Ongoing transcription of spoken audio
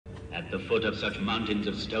At the foot of such mountains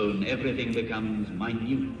of stone, everything becomes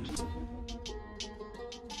minute.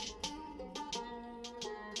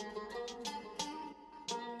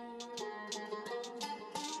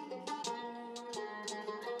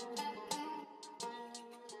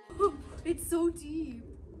 It's so deep.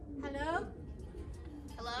 Hello?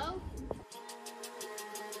 Hello?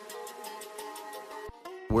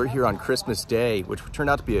 We're here on Christmas Day, which turned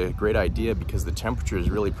out to be a great idea because the temperature is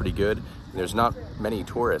really pretty good and there's not many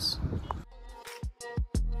tourists.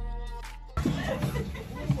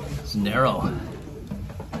 It's narrow.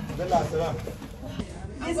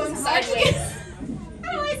 Is it sideways?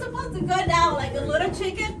 How am I supposed to go down like a little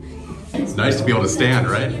chicken? It's nice to be able to stand,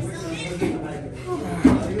 right?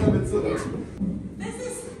 This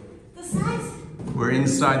is the size. We're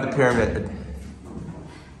inside the pyramid.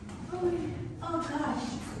 Oh gosh,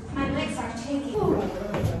 my legs are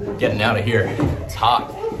shaking. Getting out of here. It's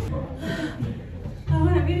hot. I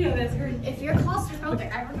want to video this. Hurry. If you're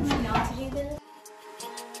claustrophobic, I recommend not to do this.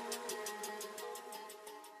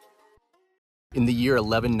 In the year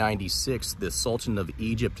 1196, the Sultan of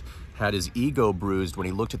Egypt had his ego bruised when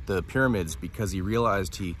he looked at the pyramids because he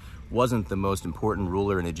realized he wasn't the most important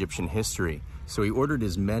ruler in Egyptian history. So he ordered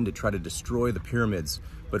his men to try to destroy the pyramids,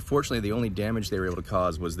 but fortunately the only damage they were able to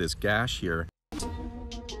cause was this gash here.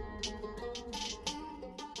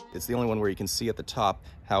 It's the only one where you can see at the top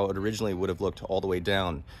how it originally would have looked all the way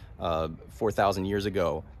down. 4,000 years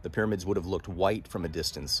ago, the pyramids would have looked white from a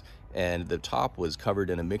distance, and the top was covered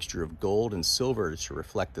in a mixture of gold and silver to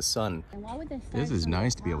reflect the sun. This is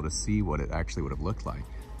nice to be able to see what it actually would have looked like.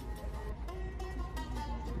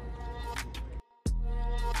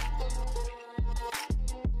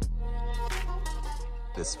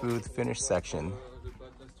 The smooth finish section,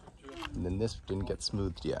 and then this didn't get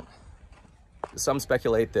smoothed yet. Some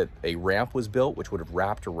speculate that a ramp was built which would have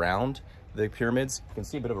wrapped around the pyramids. You can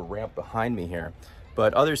see a bit of a ramp behind me here.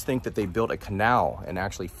 But others think that they built a canal and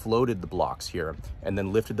actually floated the blocks here and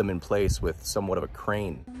then lifted them in place with somewhat of a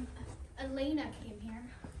crane. Elena came here.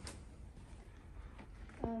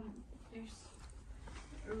 There's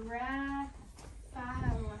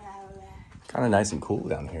Kind of nice and cool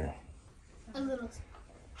down here. a little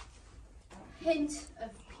hint of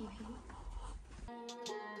pee-pee.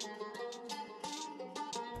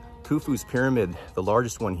 Khufu's pyramid, the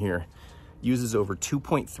largest one here, uses over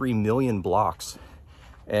 2.3 million blocks.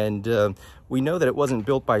 And we know that it wasn't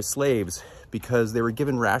built by slaves because they were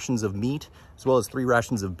given rations of meat as well as 3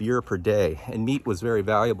 rations of beer per day, and meat was very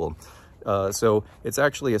valuable. So it's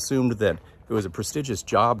actually assumed that it was a prestigious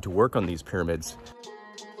job to work on these pyramids.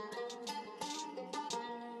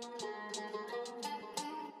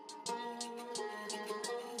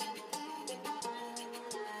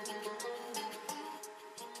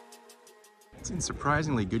 It's in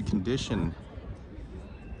surprisingly good condition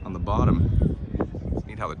on the bottom. It's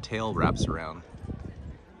neat how the tail wraps around.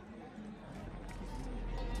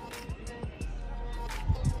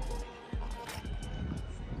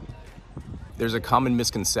 There's a common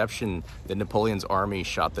misconception that Napoleon's army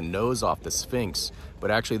shot the nose off the Sphinx,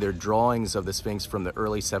 but actually there are drawings of the Sphinx from the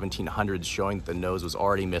early 1700s showing that the nose was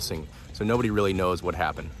already missing, so nobody really knows what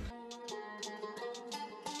happened.